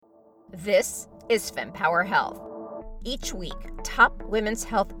This is FemPower Health. Each week, top women's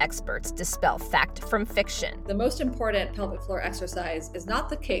health experts dispel fact from fiction. The most important pelvic floor exercise is not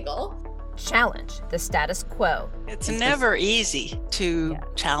the Kegel. Challenge the status quo. It's never easy to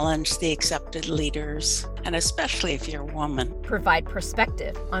challenge the accepted leaders, and especially if you're a woman. Provide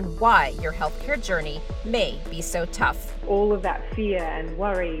perspective on why your healthcare journey may be so tough. All of that fear and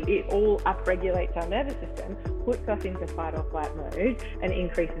worry, it all upregulates our nervous system, puts us into fight or flight mode, and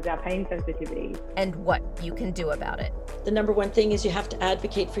increases our pain sensitivity. And what you can do about it. The number one thing is you have to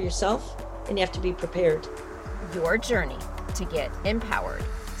advocate for yourself, and you have to be prepared. Your journey to get empowered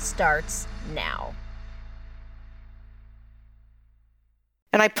starts now.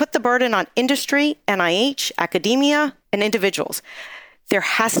 And I put the burden on industry, NIH, academia, and individuals. There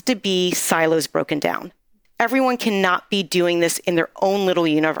has to be silos broken down. Everyone cannot be doing this in their own little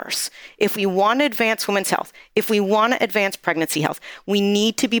universe. If we want to advance women's health, if we want to advance pregnancy health, we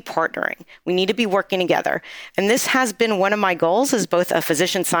need to be partnering. We need to be working together. And this has been one of my goals as both a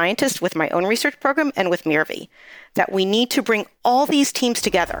physician scientist with my own research program and with MIRVI, that we need to bring all these teams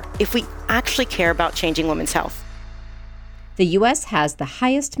together if we actually care about changing women's health. The U.S. has the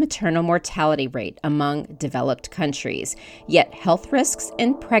highest maternal mortality rate among developed countries, yet health risks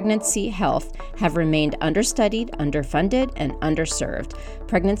in pregnancy health have remained understudied, underfunded, and underserved.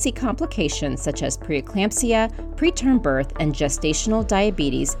 Pregnancy complications such as preeclampsia, preterm birth, and gestational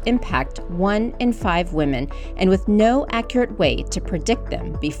diabetes impact 1 in 5 women, and with no accurate way to predict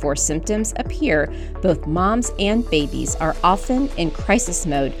them before symptoms appear, both moms and babies are often in crisis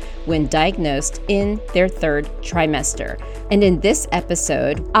mode when diagnosed in their 3rd trimester. And in this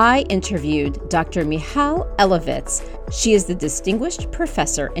episode, I interviewed Dr. Michal Elovitz. She is the Distinguished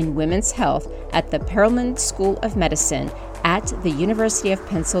Professor in Women's Health at the Perelman School of Medicine at the University of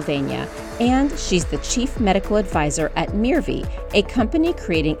Pennsylvania, and she's the Chief Medical Advisor at MIRVI, a company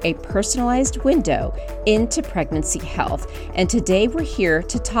creating a personalized window into pregnancy health. And today we're here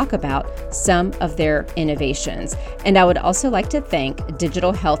to talk about some of their innovations. And I would also like to thank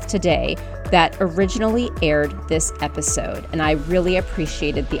Digital Health Today that originally aired this episode, and I really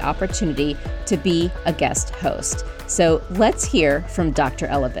appreciated the opportunity to be a guest host. So let's hear from Dr.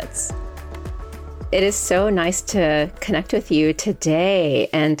 Elovitz. It is so nice to connect with you today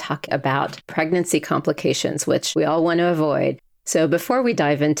and talk about pregnancy complications, which we all want to avoid. So before we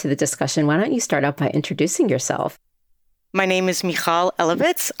dive into the discussion, why don't you start out by introducing yourself? My name is Michal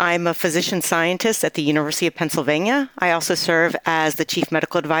Elovitz. I'm a physician scientist at the University of Pennsylvania. I also serve as the Chief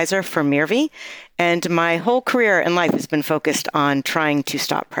Medical Advisor for MIRVI, and my whole career in life has been focused on trying to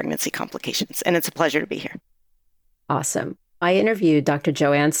stop pregnancy complications, and it's a pleasure to be here. Awesome. I interviewed Dr.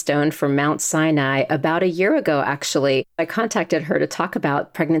 Joanne Stone from Mount Sinai about a year ago, actually. I contacted her to talk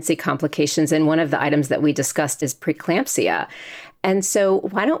about pregnancy complications, and one of the items that we discussed is preeclampsia. And so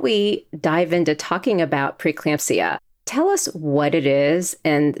why don't we dive into talking about preeclampsia? Tell us what it is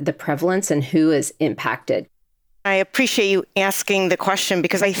and the prevalence and who is impacted. I appreciate you asking the question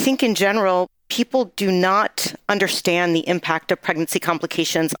because I think in general, people do not understand the impact of pregnancy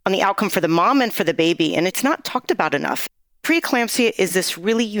complications on the outcome for the mom and for the baby, and it's not talked about enough. Preeclampsia is this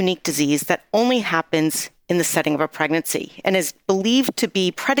really unique disease that only happens in the setting of a pregnancy and is believed to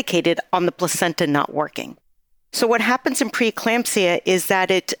be predicated on the placenta not working. So what happens in preeclampsia is that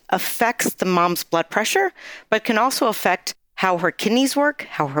it affects the mom's blood pressure, but can also affect how her kidneys work,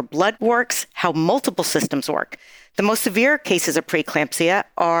 how her blood works, how multiple systems work. The most severe cases of preeclampsia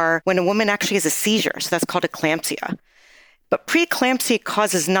are when a woman actually has a seizure, so that's called eclampsia. But preeclampsia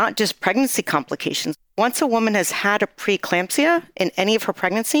causes not just pregnancy complications. Once a woman has had a preeclampsia in any of her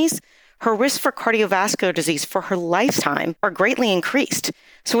pregnancies, her risk for cardiovascular disease for her lifetime are greatly increased.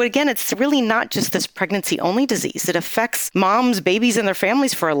 So again, it's really not just this pregnancy-only disease. It affects moms, babies, and their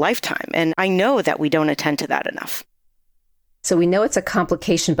families for a lifetime. And I know that we don't attend to that enough. So we know it's a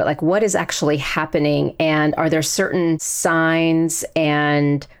complication, but what is actually happening? And are there certain signs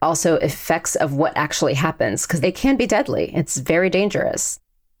and also effects of what actually happens? Because it can be deadly. It's very dangerous.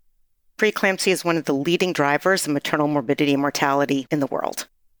 Preeclampsia is one of the leading drivers of maternal morbidity and mortality in the world.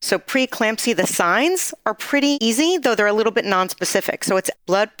 So preeclampsia, the signs are pretty easy, though they're a little bit nonspecific. So it's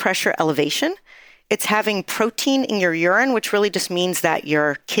blood pressure elevation. It's having protein in your urine, which really just means that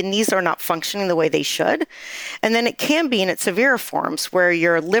your kidneys are not functioning the way they should. And then it can be in its severe forms where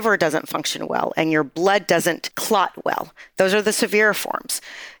your liver doesn't function well and your blood doesn't clot well. Those are the severe forms.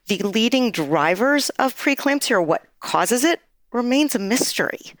 The leading drivers of preeclampsia, or what causes it, remains a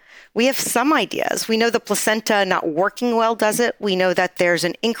mystery. We have some ideas. We know the placenta not working well does it. We know that there's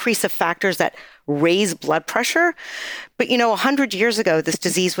an increase of factors that raise blood pressure. But 100 years ago, this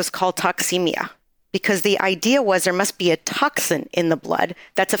disease was called toxemia. because the idea was there must be a toxin in the blood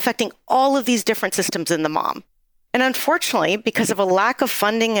that's affecting all of these different systems in the mom. And unfortunately, because of a lack of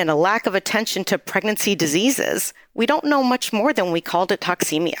funding and a lack of attention to pregnancy diseases, we don't know much more than we called it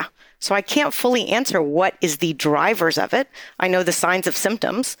toxemia. So I can't fully answer what is the drivers of it. I know the signs of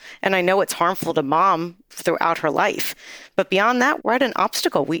symptoms, and I know it's harmful to mom throughout her life. But beyond that, we're at an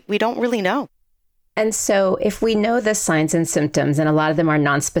obstacle. We don't really know. And so if we know the signs and symptoms, and a lot of them are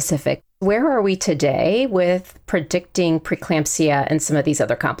nonspecific, where are we today with predicting preeclampsia and some of these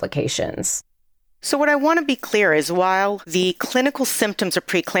other complications? So what I want to be clear is while the clinical symptoms of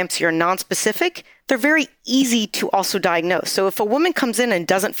preeclampsia are nonspecific, they're very easy to also diagnose. So if a woman comes in and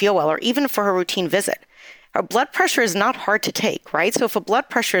doesn't feel well, or even for her routine visit, her blood pressure is not hard to take, right? So if a blood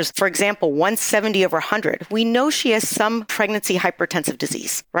pressure is, for example, 170/100, we know she has some pregnancy hypertensive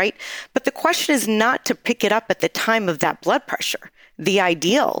disease, right? But the question is not to pick it up at the time of that blood pressure. The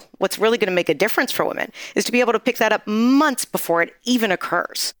ideal, what's really going to make a difference for women, is to be able to pick that up months before it even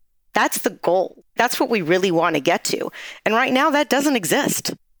occurs. That's the goal. That's what we really want to get to. And right now, that doesn't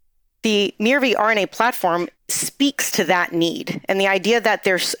exist. The MIRV RNA platform speaks to that need and the idea that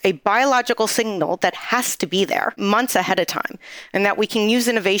there's a biological signal that has to be there months ahead of time, and that we can use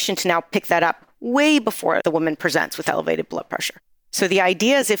innovation to now pick that up way before the woman presents with elevated blood pressure. So the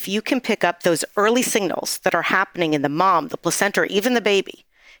idea is if you can pick up those early signals that are happening in the mom, the placenta, or even the baby,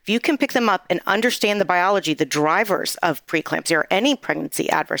 if you can pick them up and understand the biology, the drivers of preeclampsia or any pregnancy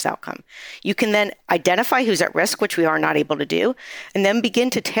adverse outcome, you can then identify who's at risk, which we are not able to do, and then begin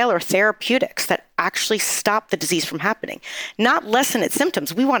to tailor therapeutics that actually stop the disease from happening. Not lessen its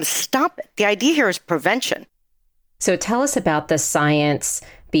symptoms. We want to stop it. The idea here is prevention. So tell us about the science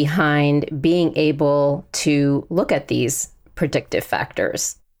behind being able to look at these predictive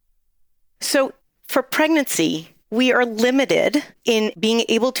factors. So for pregnancy, we are limited in being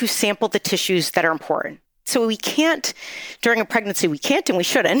able to sample the tissues that are important. So we can't, during a pregnancy, we can't and we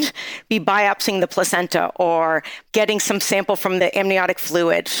shouldn't be biopsying the placenta or getting some sample from the amniotic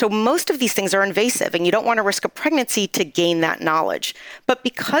fluid. So most of these things are invasive and you don't want to risk a pregnancy to gain that knowledge. But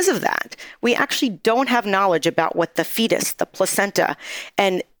because of that, we actually don't have knowledge about what the fetus, the placenta,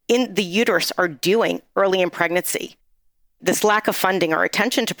 and in the uterus are doing early in pregnancy. This lack of funding or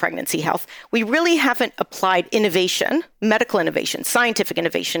attention to pregnancy health, we really haven't applied innovation, medical innovation, scientific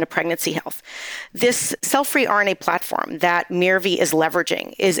innovation to pregnancy health. This cell-free RNA platform that MIRV is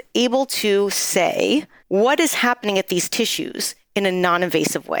leveraging is able to say what is happening at these tissues in a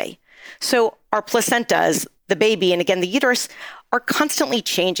non-invasive way. So our placentas, the baby, and again, the uterus are constantly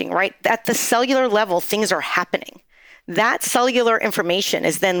changing, right? At the cellular level, things are happening. That cellular information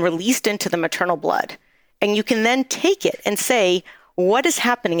is then released into the maternal blood. And you can then take it and say, what is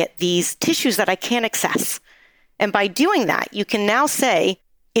happening at these tissues that I can't access? And by doing that, you can now say,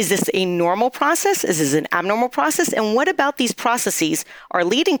 is this a normal process? Is this an abnormal process? And what about these processes are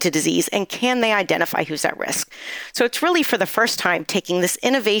leading to disease? And can they identify who's at risk? So it's really for the first time taking this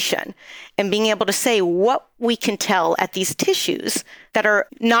innovation and being able to say what we can tell at these tissues that are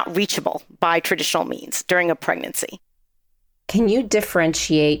not reachable by traditional means during a pregnancy. Can you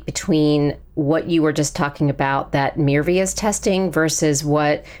differentiate between what you were just talking about that MIRV is testing versus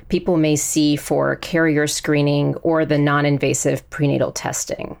what people may see for carrier screening or the non-invasive prenatal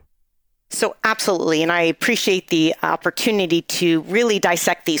testing? So absolutely. And I appreciate the opportunity to really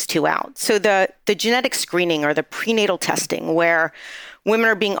dissect these two out. So the genetic screening or the prenatal testing where women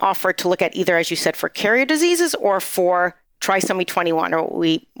are being offered to look at either, as you said, for carrier diseases or for trisomy 21, or what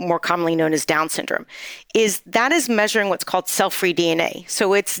we more commonly known as Down syndrome, is measuring what's called cell-free DNA.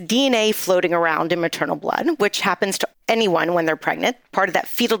 So it's DNA floating around in maternal blood, which happens to anyone when they're pregnant. Part of that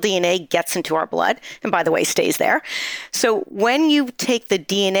fetal DNA gets into our blood, and by the way, stays there. So when you take the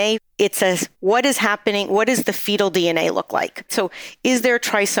DNA, it says, what is happening? What does the fetal DNA look like? So is there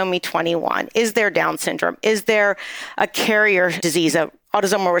trisomy 21? Is there Down syndrome? Is there a carrier disease, a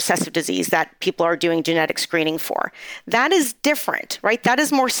autosomal recessive disease that people are doing genetic screening for? That is different, right? That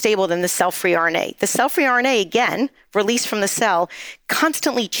is more stable than the cell-free RNA. The cell-free RNA, again, released from the cell,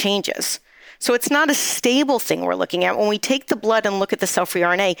 constantly changes. So it's not a stable thing we're looking at. When we take the blood and look at the cell-free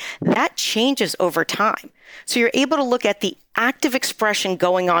RNA, that changes over time. So you're able to look at the active expression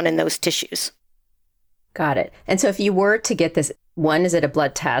going on in those tissues. Got it. And so if you were to get this, one, is it a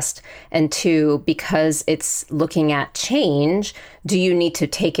blood test? And two, because it's looking at change, do you need to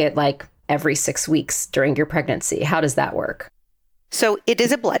take it like every 6 weeks during your pregnancy? How does that work? So it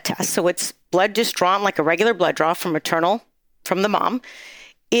is a blood test. So it's blood just drawn like a regular blood draw from the mom.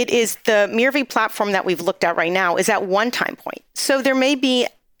 It is the MIRV platform that we've looked at right now is at one time point. So there may be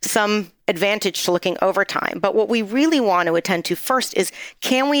some advantage to looking over time. But what we really want to attend to first is,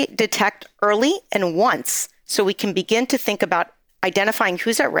 can we detect early and once so we can begin to think about identifying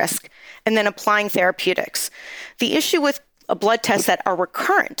who's at risk and then applying therapeutics? The issue with a blood test that are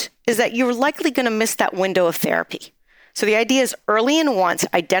recurrent is that you're likely going to miss that window of therapy. So the idea is early and once,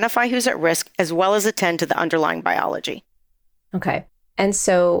 identify who's at risk as well as attend to the underlying biology. Okay. And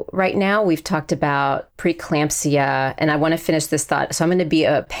so right now we've talked about preeclampsia, and I want to finish this thought. So I'm going to be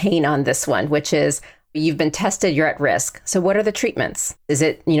a pain on this one, which is you've been tested, you're at risk. So what are the treatments? Is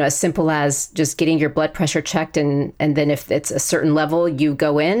it, as simple as just getting your blood pressure checked and then if it's a certain level, you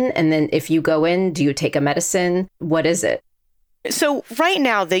go in? And then if you go in, do you take a medicine? What is it? So right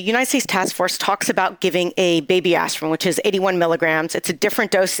now, the United States Task Force talks about giving a baby aspirin, which is 81 milligrams. It's a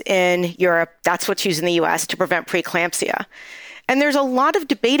different dose in Europe. That's what's used in the US to prevent preeclampsia. And there's a lot of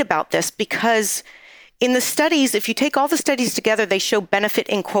debate about this because in the studies, if you take all the studies together, they show benefit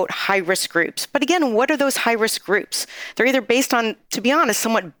in, quote, high-risk groups. But again, what are those high-risk groups? They're either based on, to be honest,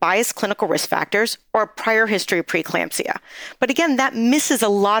 somewhat biased clinical risk factors or a prior history of preeclampsia. But again, that misses a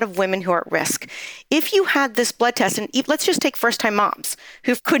lot of women who are at risk. If you had this blood test, and let's just take first-time moms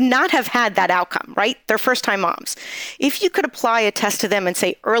who could not have had that outcome, right? They're first-time moms. If you could apply a test to them and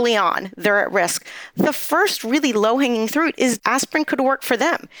say early on they're at risk, the first really low-hanging fruit is aspirin could work for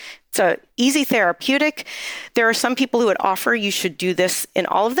them. It's an easy therapeutic. There are some people who would offer you should do this in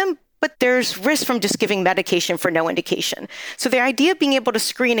all of them, but there's risk from just giving medication for no indication. So the idea of being able to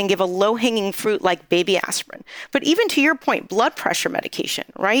screen and give a low-hanging fruit like baby aspirin, but even to your point, blood pressure medication,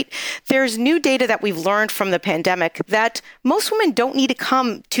 right? There's new data that we've learned from the pandemic that most women don't need to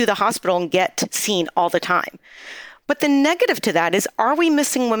come to the hospital and get seen all the time. But the negative to that is, are we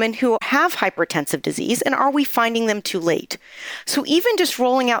missing women who have hypertensive disease, and are we finding them too late? So even just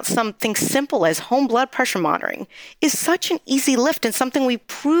rolling out something simple as home blood pressure monitoring is such an easy lift and something we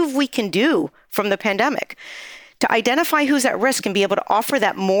prove we can do from the pandemic. To identify who's at risk and be able to offer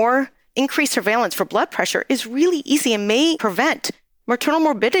that more increased surveillance for blood pressure is really easy and may prevent maternal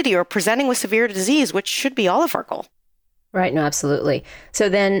morbidity or presenting with severe disease, which should be all of our goal. Right. No, absolutely. So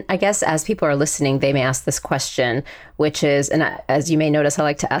then I guess as people are listening, they may ask this question, which is, and as you may notice, I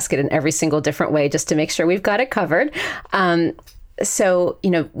like to ask it in every single different way just to make sure we've got it covered. So,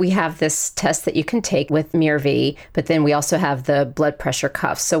 we have this test that you can take with MIRV, but then we also have the blood pressure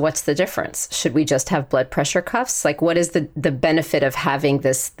cuffs. So what's the difference? Should we just have blood pressure cuffs? Like, what is the benefit of having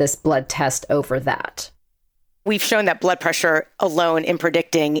this blood test over that? We've shown that blood pressure alone in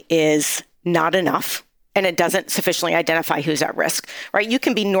predicting is not enough. And it doesn't sufficiently identify who's at risk, right? You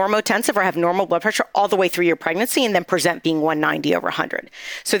can be normotensive or have normal blood pressure all the way through your pregnancy and then present being 190 over 100.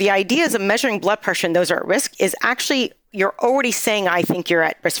 So the idea is of measuring blood pressure and those are at risk is actually, you're already saying, I think you're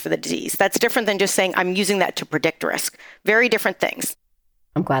at risk for the disease. That's different than just saying, I'm using that to predict risk. Very different things.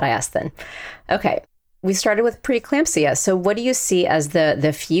 I'm glad I asked then. Okay. We started with preeclampsia. So what do you see as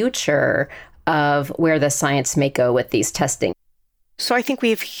the future of where the science may go with these testing? So I think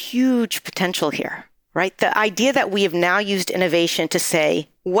we have huge potential here. Right? The idea that we have now used innovation to say,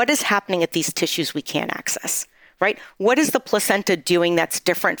 what is happening at these tissues we can't access, right? What is the placenta doing that's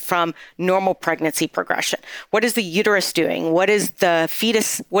different from normal pregnancy progression? What is the uterus doing? What is the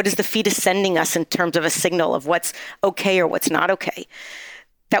fetus sending us in terms of a signal of what's okay or what's not okay?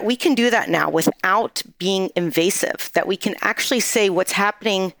 That we can do that now without being invasive, that we can actually say what's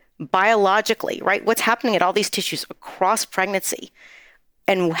happening biologically, right? What's happening at all these tissues across pregnancy.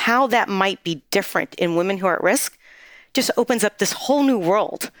 And how that might be different in women who are at risk just opens up this whole new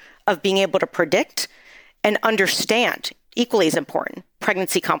world of being able to predict and understand, equally as important,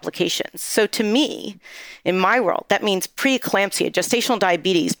 pregnancy complications. So to me, in my world, that means preeclampsia, gestational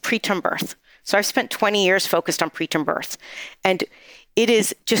diabetes, preterm birth. So I've spent 20 years focused on preterm birth. And it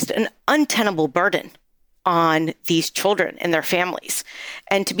is just an untenable burden on these children and their families.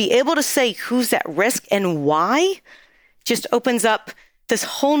 And to be able to say who's at risk and why just opens up this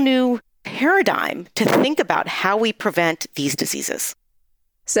whole new paradigm to think about how we prevent these diseases.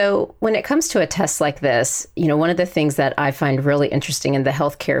 So when it comes to a test like this, one of the things that I find really interesting in the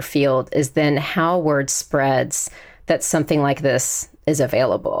healthcare field is then how word spreads that something like this is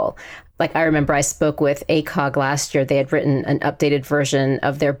available. Like I remember I spoke with ACOG last year. They had written an updated version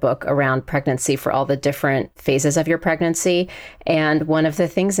of their book around pregnancy for all the different phases of your pregnancy. And one of the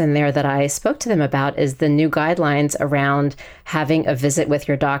things in there that I spoke to them about is the new guidelines around having a visit with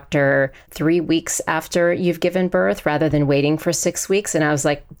your doctor 3 weeks after you've given birth rather than waiting for 6 weeks. And I was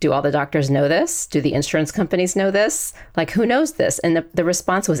like, do all the doctors know this? Do the insurance companies know this? Like, who knows this? And the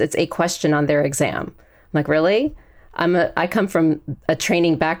response was, it's a question on their exam. I'm like, really? I come from a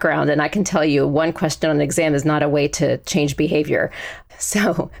training background, and I can tell you one question on an exam is not a way to change behavior.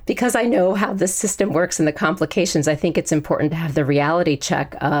 So because I know how the system works and the complications, I think it's important to have the reality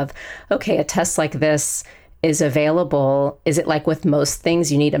check of, okay, a test like this is available. Is it like with most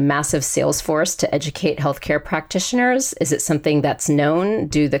things, you need a massive sales force to educate healthcare practitioners? Is it something that's known?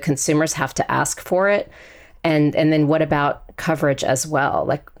 Do the consumers have to ask for it? And then what about coverage as well?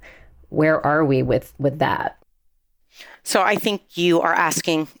 Like, where are we with that? So I think you are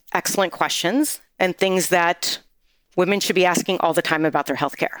asking excellent questions and things that women should be asking all the time about their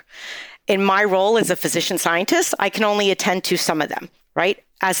healthcare. In my role as a physician scientist, I can only attend to some of them, right?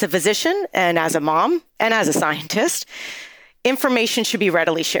 As a physician and as a mom and as a scientist, information should be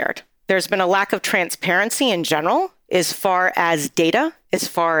readily shared. There's been a lack of transparency in general as far as data, as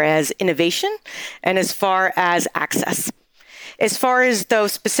far as innovation, and as far as access. As far as, though,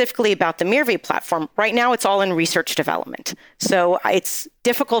 specifically about the Mirvi platform, right now it's all in research development. So it's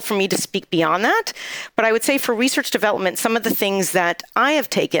difficult for me to speak beyond that. But I would say for research development, some of the things that I have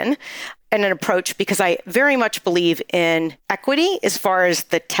taken and an approach, because I very much believe in equity as far as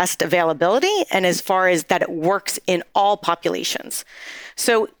the test availability and as far as that it works in all populations.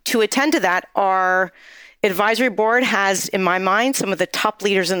 So to attend to that, our advisory board has, in my mind, some of the top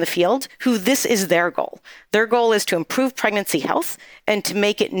leaders in the field who this is their goal. Their goal is to improve pregnancy health and to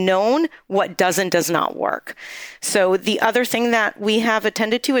make it known what does and does not work. So the other thing that we have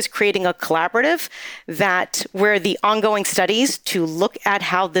attended to is creating a collaborative that where the ongoing studies to look at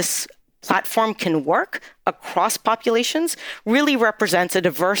how this platform can work across populations really represents a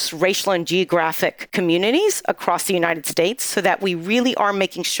diverse racial and geographic communities across the United States so that we really are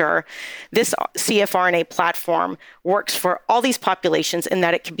making sure this CFRNA platform works for all these populations and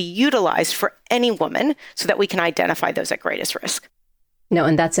that it can be utilized for any woman so that we can identify those at greatest risk. No,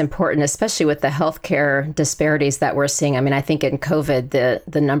 and that's important, especially with the healthcare disparities that we're seeing. I mean, I think in COVID,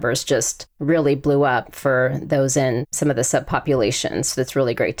 the numbers just really blew up for those in some of the subpopulations. So it's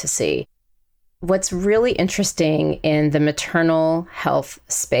really great to see. What's really interesting in the maternal health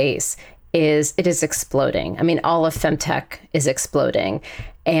space is it is exploding. I mean, all of femtech is exploding.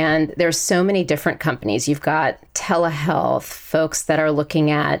 And there's so many different companies. You've got telehealth, folks that are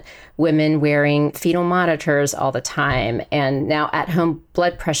looking at women wearing fetal monitors all the time, and now at-home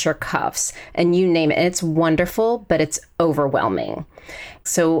blood pressure cuffs, and you name it. And it's wonderful, but it's overwhelming.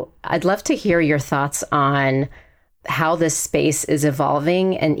 So I'd love to hear your thoughts on how this space is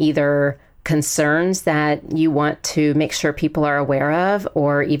evolving and either concerns that you want to make sure people are aware of,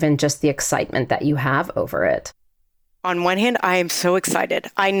 or even just the excitement that you have over it. On one hand, I am so excited.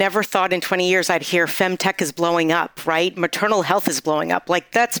 I never thought in 20 years I'd hear femtech is blowing up, right? Maternal health is blowing up.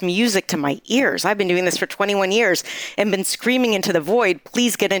 Like, that's music to my ears. I've been doing this for 21 years and been screaming into the void,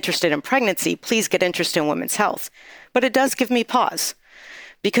 please get interested in pregnancy. Please get interested in women's health. But it does give me pause,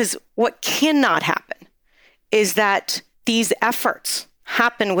 because what cannot happen is that these efforts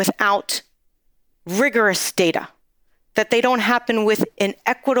happen without rigorous data, that they don't happen with an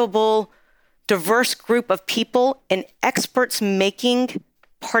equitable, diverse group of people and experts making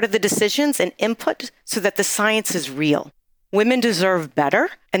part of the decisions and input so that the science is real. Women deserve better,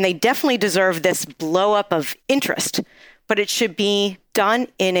 and they definitely deserve this blow up of interest, but it should be done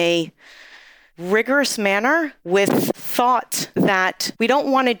in a rigorous manner with thought that we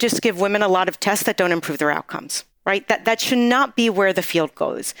don't want to just give women a lot of tests that don't improve their outcomes. Right? That should not be where the field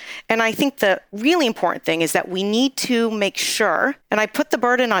goes. And I think the really important thing is that we need to make sure, and I put the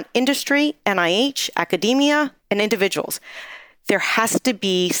burden on industry, NIH, academia, and individuals. There has to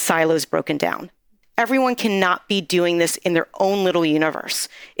be silos broken down. Everyone cannot be doing this in their own little universe.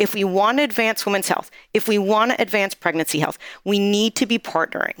 If we want to advance women's health, if we want to advance pregnancy health, we need to be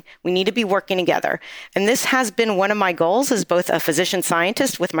partnering. We need to be working together. And this has been one of my goals as both a physician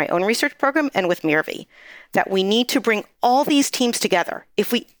scientist with my own research program and with Mirvi, that we need to bring all these teams together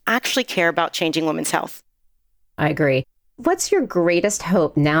if we actually care about changing women's health. I agree. What's your greatest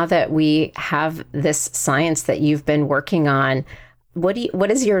hope now that we have this science that you've been working on? What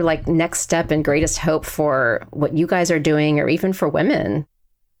is your next step and greatest hope for what you guys are doing, or even for women?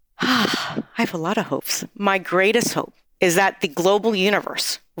 I have a lot of hopes. My greatest hope is that the global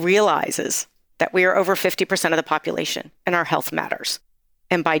universe realizes that we are over 50% of the population and our health matters.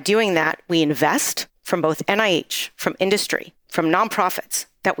 And by doing that, we invest from both NIH, from industry, from nonprofits,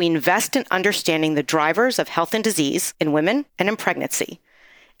 that we invest in understanding the drivers of health and disease in women and in pregnancy.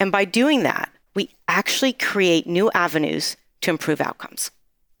 And by doing that, we actually create new avenues to improve outcomes.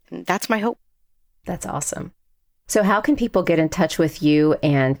 And that's my hope. That's awesome. So how can people get in touch with you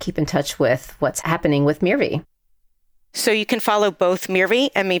and keep in touch with what's happening with Mirvi? So you can follow both Mirvi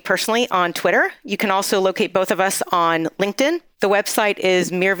and me personally on Twitter. You can also locate both of us on LinkedIn. The website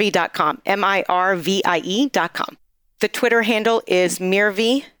is mirvi.com, mirvie.com. The Twitter handle is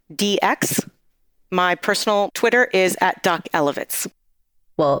mirvidx. My personal Twitter is @DocElevitz.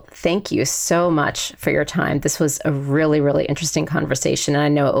 Well, thank you so much for your time. This was a really, really interesting conversation. And I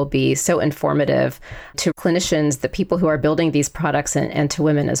know it will be so informative to clinicians, the people who are building these products, and to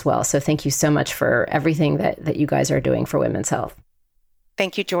women as well. So thank you so much for everything that you guys are doing for women's health.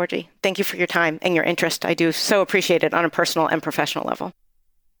 Thank you, Georgie. Thank you for your time and your interest. I do so appreciate it on a personal and professional level.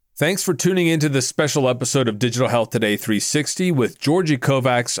 Thanks for tuning into this special episode of Digital Health Today 360 with Georgie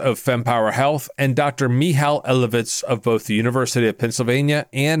Kovacs of FemPower Health and Dr. Michal Elevitz of both the University of Pennsylvania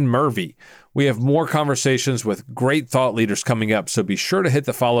and Mirvi. We have more conversations with great thought leaders coming up, so be sure to hit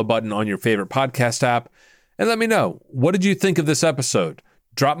the follow button on your favorite podcast app and let me know, what did you think of this episode?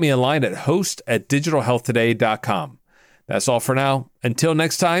 Drop me a line at host@digitalhealthtoday.com. That's all for now. Until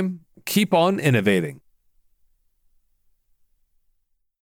next time, keep on innovating.